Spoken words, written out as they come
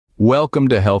Welcome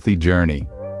to Healthy Journey.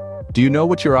 Do you know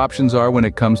what your options are when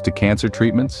it comes to cancer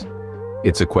treatments?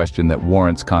 It's a question that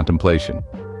warrants contemplation.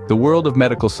 The world of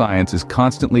medical science is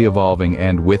constantly evolving,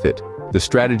 and with it, the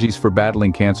strategies for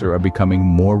battling cancer are becoming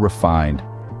more refined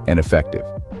and effective.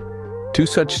 Two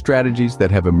such strategies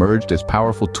that have emerged as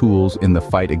powerful tools in the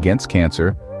fight against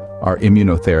cancer are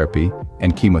immunotherapy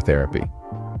and chemotherapy.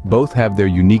 Both have their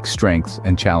unique strengths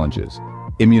and challenges.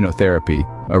 Immunotherapy,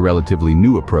 a relatively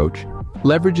new approach,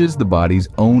 leverages the body's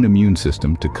own immune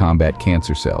system to combat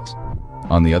cancer cells.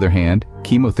 On the other hand,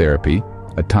 chemotherapy,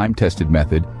 a time-tested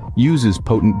method, uses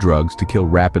potent drugs to kill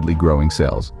rapidly growing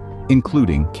cells,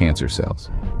 including cancer cells.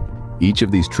 Each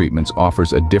of these treatments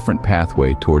offers a different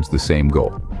pathway towards the same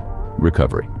goal: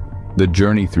 recovery. The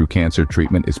journey through cancer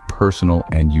treatment is personal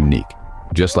and unique,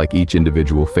 just like each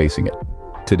individual facing it.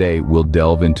 Today, we'll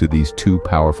delve into these two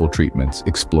powerful treatments,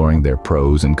 exploring their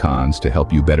pros and cons to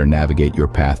help you better navigate your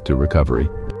path to recovery.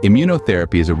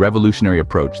 Immunotherapy is a revolutionary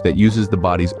approach that uses the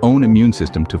body's own immune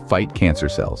system to fight cancer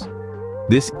cells.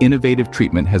 This innovative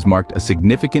treatment has marked a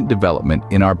significant development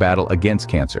in our battle against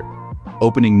cancer,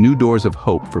 opening new doors of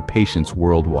hope for patients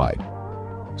worldwide.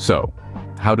 So,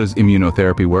 how does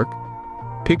immunotherapy work?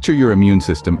 Picture your immune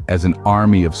system as an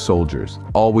army of soldiers,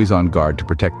 always on guard to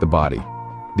protect the body.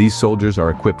 These soldiers are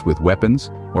equipped with weapons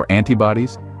or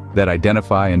antibodies that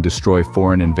identify and destroy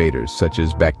foreign invaders such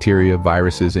as bacteria,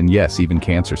 viruses, and yes, even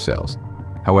cancer cells.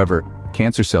 However,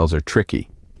 cancer cells are tricky.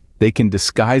 They can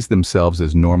disguise themselves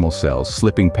as normal cells,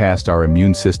 slipping past our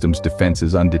immune system's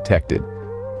defenses undetected.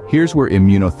 Here's where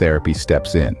immunotherapy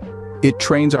steps in. It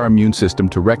trains our immune system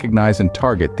to recognize and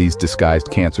target these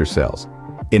disguised cancer cells,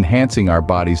 enhancing our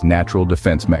body's natural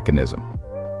defense mechanism.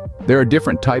 There are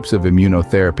different types of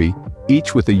immunotherapy,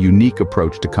 each with a unique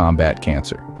approach to combat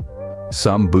cancer.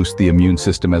 Some boost the immune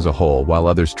system as a whole, while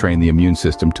others train the immune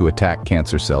system to attack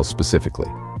cancer cells specifically.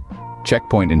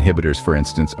 Checkpoint inhibitors, for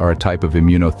instance, are a type of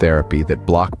immunotherapy that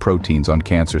block proteins on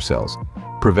cancer cells,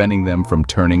 preventing them from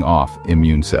turning off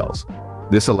immune cells.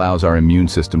 This allows our immune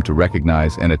system to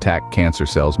recognize and attack cancer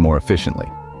cells more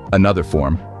efficiently. Another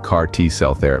form, CAR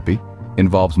T-cell therapy,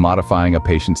 involves modifying a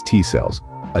patient's T cells,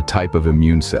 a type of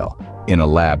immune cell, in a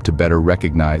lab to better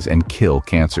recognize and kill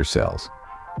cancer cells.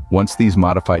 Once these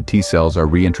modified T cells are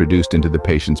reintroduced into the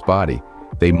patient's body,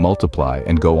 they multiply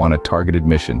and go on a targeted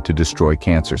mission to destroy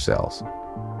cancer cells.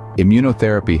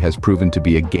 Immunotherapy has proven to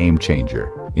be a game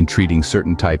changer in treating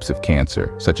certain types of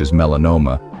cancer, such as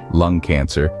melanoma, lung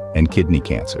cancer, and kidney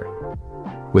cancer.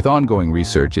 With ongoing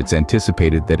research, it's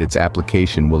anticipated that its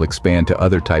application will expand to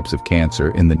other types of cancer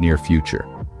in the near future.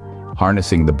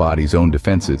 Harnessing the body's own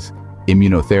defenses,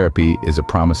 immunotherapy is a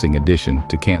promising addition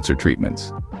to cancer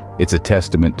treatments. It's a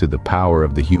testament to the power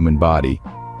of the human body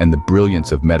and the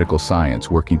brilliance of medical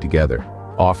science working together,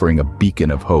 offering a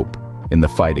beacon of hope in the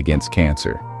fight against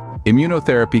cancer.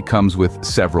 Immunotherapy comes with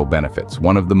several benefits.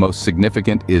 One of the most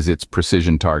significant is its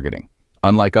precision targeting.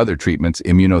 Unlike other treatments,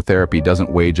 immunotherapy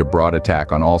doesn't wage a broad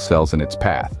attack on all cells in its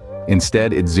path.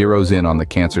 Instead, it zeroes in on the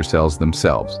cancer cells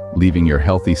themselves, leaving your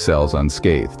healthy cells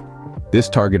unscathed. This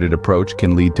targeted approach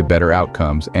can lead to better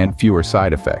outcomes and fewer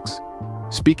side effects.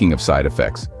 Speaking of side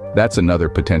effects, that's another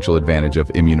potential advantage of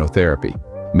immunotherapy.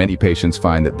 Many patients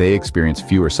find that they experience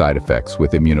fewer side effects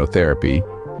with immunotherapy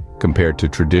compared to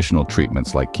traditional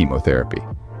treatments like chemotherapy.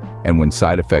 And when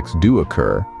side effects do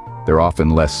occur, they're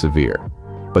often less severe.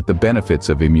 But the benefits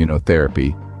of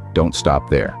immunotherapy don't stop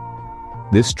there.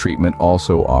 This treatment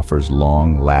also offers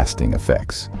long-lasting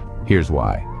effects. Here's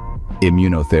why.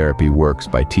 Immunotherapy works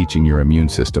by teaching your immune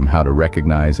system how to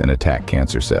recognize and attack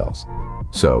cancer cells.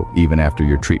 So, even after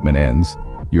your treatment ends,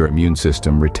 your immune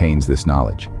system retains this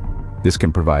knowledge. This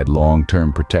can provide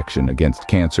long-term protection against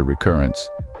cancer recurrence,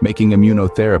 making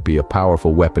immunotherapy a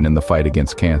powerful weapon in the fight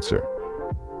against cancer.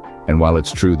 And while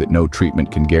it's true that no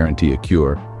treatment can guarantee a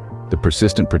cure, the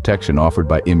persistent protection offered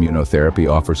by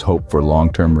immunotherapy offers hope for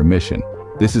long-term remission.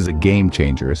 This is a game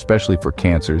changer, especially for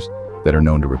cancers that are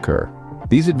known to recur.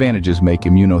 These advantages make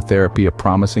immunotherapy a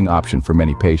promising option for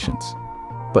many patients.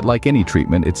 But like any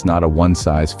treatment, it's not a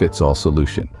one-size-fits-all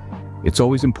solution. It's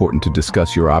always important to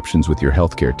discuss your options with your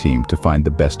healthcare team to find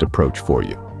the best approach for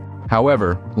you.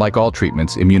 However, like all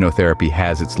treatments, immunotherapy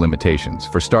has its limitations.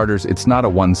 For starters, it's not a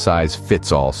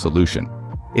one-size-fits-all solution.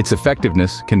 Its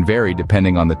effectiveness can vary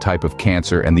depending on the type of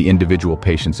cancer and the individual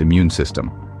patient's immune system.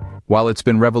 While it's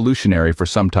been revolutionary for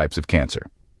some types of cancer,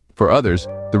 for others,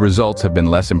 the results have been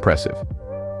less impressive.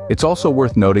 It's also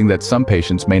worth noting that some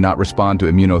patients may not respond to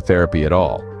immunotherapy at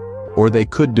all, or they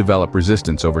could develop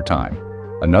resistance over time.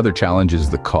 Another challenge is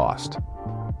the cost.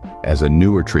 As a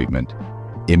newer treatment,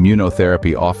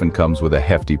 immunotherapy often comes with a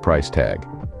hefty price tag.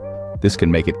 This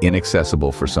can make it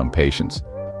inaccessible for some patients,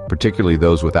 particularly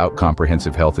those without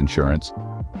comprehensive health insurance,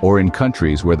 or in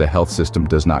countries where the health system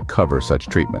does not cover such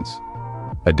treatments.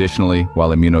 Additionally, while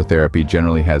immunotherapy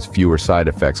generally has fewer side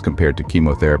effects compared to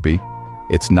chemotherapy,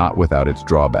 it's not without its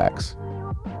drawbacks.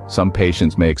 Some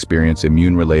patients may experience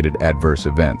immune-related adverse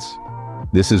events.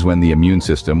 This is when the immune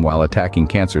system, while attacking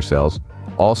cancer cells,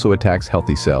 also attacks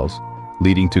healthy cells,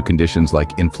 leading to conditions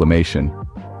like inflammation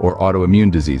or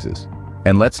autoimmune diseases.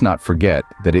 And let's not forget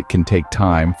that it can take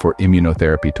time for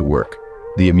immunotherapy to work.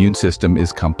 The immune system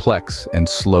is complex and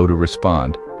slow to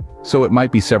respond, so it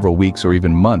might be several weeks or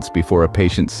even months before a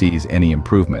patient sees any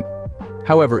improvement.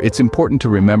 However, it's important to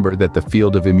remember that the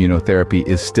field of immunotherapy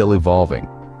is still evolving,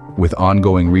 with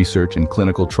ongoing research and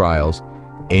clinical trials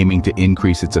aiming to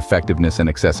increase its effectiveness and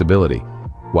accessibility.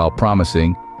 While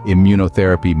promising,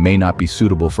 immunotherapy may not be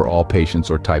suitable for all patients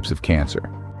or types of cancer.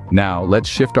 Now, let's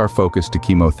shift our focus to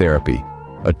chemotherapy,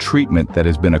 a treatment that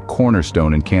has been a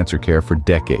cornerstone in cancer care for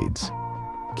decades.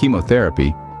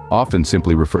 Chemotherapy, often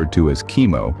simply referred to as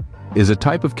chemo, is a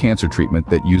type of cancer treatment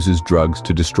that uses drugs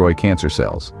to destroy cancer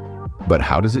cells. But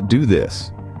how does it do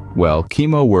this? Well,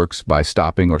 chemo works by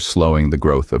stopping or slowing the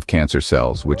growth of cancer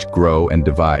cells, which grow and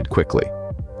divide quickly.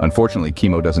 Unfortunately,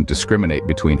 chemo doesn't discriminate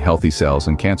between healthy cells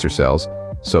and cancer cells,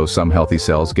 so some healthy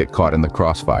cells get caught in the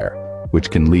crossfire,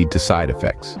 which can lead to side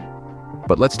effects.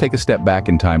 But let's take a step back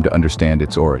in time to understand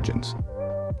its origins.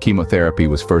 Chemotherapy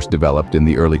was first developed in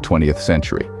the early 20th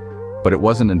century, but it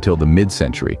wasn't until the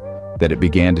mid-century that it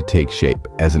began to take shape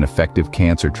as an effective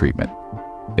cancer treatment.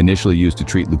 Initially used to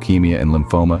treat leukemia and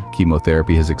lymphoma,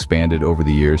 chemotherapy has expanded over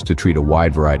the years to treat a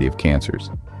wide variety of cancers.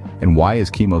 And why is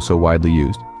chemo so widely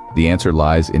used? The answer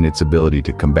lies in its ability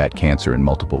to combat cancer in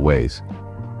multiple ways.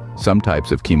 Some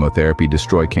types of chemotherapy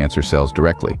destroy cancer cells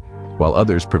directly, while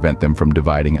others prevent them from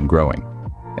dividing and growing.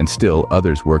 And still,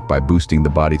 others work by boosting the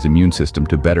body's immune system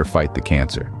to better fight the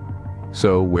cancer.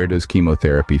 So, where does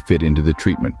chemotherapy fit into the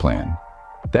treatment plan?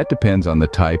 That depends on the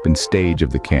type and stage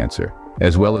of the cancer,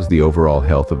 as well as the overall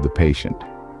health of the patient.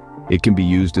 It can be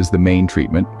used as the main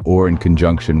treatment or in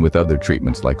conjunction with other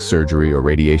treatments like surgery or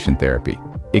radiation therapy.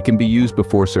 It can be used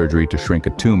before surgery to shrink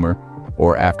a tumor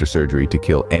or after surgery to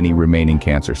kill any remaining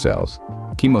cancer cells.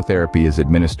 Chemotherapy is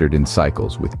administered in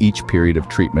cycles, with each period of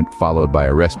treatment followed by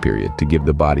a rest period to give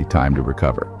the body time to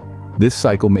recover. This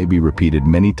cycle may be repeated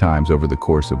many times over the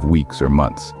course of weeks or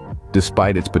months.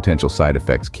 Despite its potential side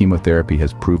effects, chemotherapy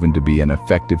has proven to be an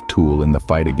effective tool in the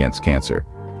fight against cancer.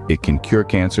 It can cure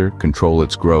cancer, control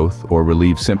its growth, or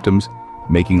relieve symptoms,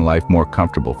 making life more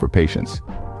comfortable for patients.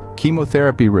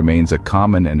 Chemotherapy remains a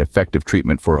common and effective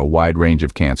treatment for a wide range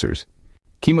of cancers.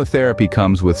 Chemotherapy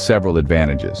comes with several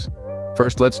advantages.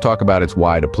 First, let's talk about its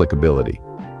wide applicability.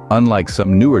 Unlike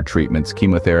some newer treatments,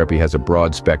 chemotherapy has a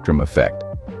broad spectrum effect.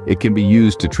 It can be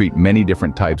used to treat many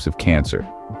different types of cancer,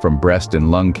 from breast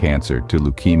and lung cancer to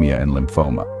leukemia and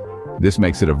lymphoma. This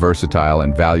makes it a versatile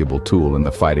and valuable tool in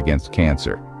the fight against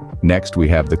cancer. Next, we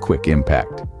have the quick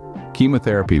impact.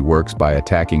 Chemotherapy works by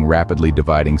attacking rapidly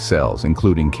dividing cells,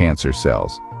 including cancer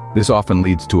cells. This often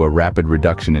leads to a rapid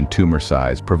reduction in tumor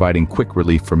size, providing quick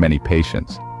relief for many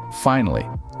patients. Finally,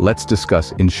 let's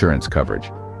discuss insurance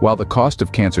coverage. While the cost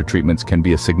of cancer treatments can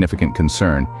be a significant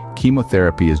concern,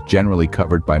 chemotherapy is generally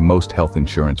covered by most health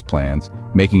insurance plans,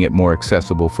 making it more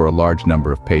accessible for a large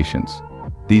number of patients.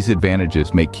 These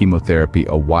advantages make chemotherapy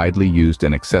a widely used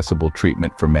and accessible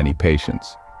treatment for many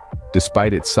patients.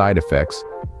 Despite its side effects,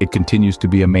 it continues to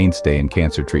be a mainstay in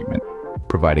cancer treatment,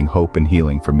 providing hope and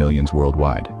healing for millions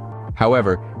worldwide.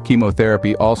 However,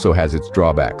 chemotherapy also has its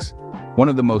drawbacks. One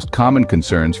of the most common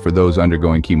concerns for those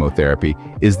undergoing chemotherapy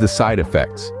is the side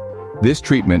effects. This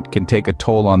treatment can take a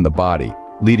toll on the body,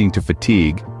 leading to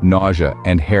fatigue, nausea,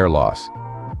 and hair loss.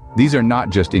 These are not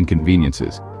just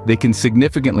inconveniences. They can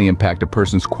significantly impact a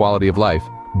person's quality of life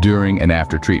during and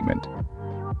after treatment.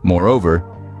 Moreover,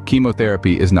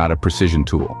 chemotherapy is not a precision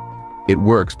tool. It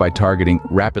works by targeting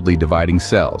rapidly dividing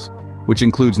cells, which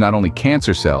includes not only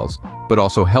cancer cells, but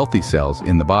also healthy cells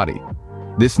in the body.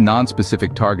 This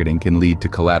non-specific targeting can lead to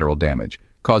collateral damage,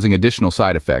 causing additional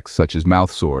side effects such as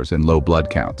mouth sores and low blood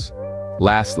counts.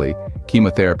 Lastly,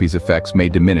 chemotherapy's effects may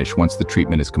diminish once the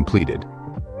treatment is completed.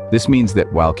 This means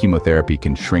that while chemotherapy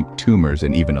can shrink tumors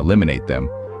and even eliminate them,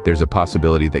 there's a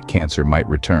possibility that cancer might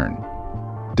return.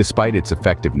 Despite its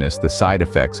effectiveness, the side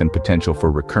effects and potential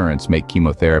for recurrence make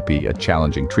chemotherapy a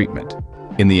challenging treatment.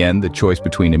 In the end, the choice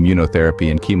between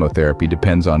immunotherapy and chemotherapy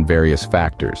depends on various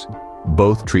factors.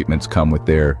 Both treatments come with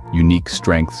their unique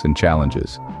strengths and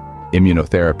challenges.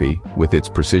 Immunotherapy, with its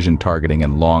precision targeting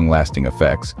and long-lasting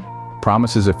effects,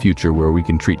 promises a future where we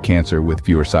can treat cancer with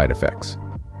fewer side effects.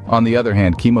 On the other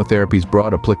hand, chemotherapy's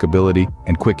broad applicability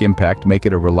and quick impact make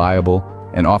it a reliable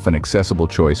and often accessible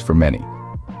choice for many.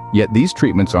 Yet these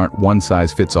treatments aren't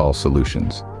one-size-fits-all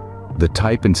solutions. The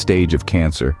type and stage of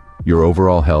cancer, your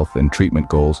overall health and treatment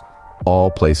goals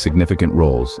all play significant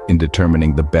roles in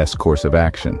determining the best course of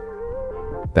action.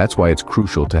 That's why it's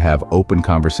crucial to have open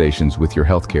conversations with your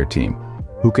healthcare team,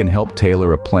 who can help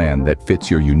tailor a plan that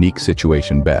fits your unique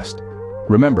situation best.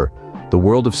 Remember, the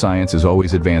world of science is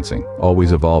always advancing,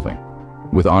 always evolving.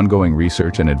 With ongoing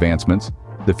research and advancements,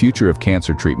 the future of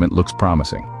cancer treatment looks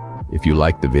promising. If you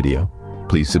liked the video,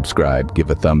 please subscribe, give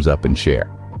a thumbs up and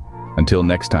share. Until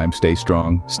next time, stay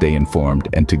strong, stay informed,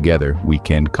 and together we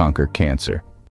can conquer cancer.